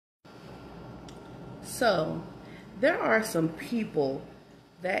So there are some people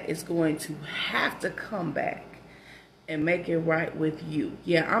that is going to have to come back and make it right with you.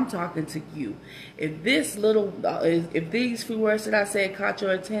 Yeah, I'm talking to you. If if these few words that I said caught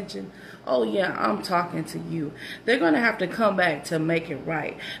your attention, oh yeah, I'm talking to you. They're going to have to come back to make it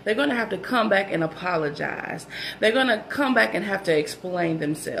right. They're going to have to come back and apologize. They're going to come back and have to explain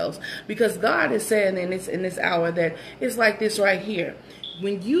themselves, because God is saying in this hour that it's like this right here.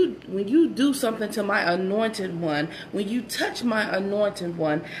 When you do something to my anointed one, when you touch my anointed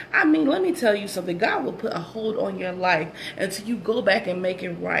one, I mean, let me tell you something. God will put a hold on your life until you go back and make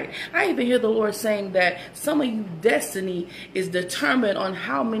it right. I even hear the Lord saying that some of you destiny is determined on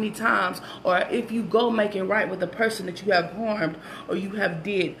how many times, or if you go make it right with the person that you have harmed or you have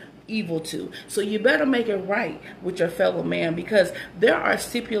did evil to. So you better make it right with your fellow man, because there are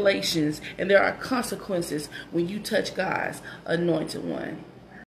stipulations and there are consequences when you touch God's anointed one.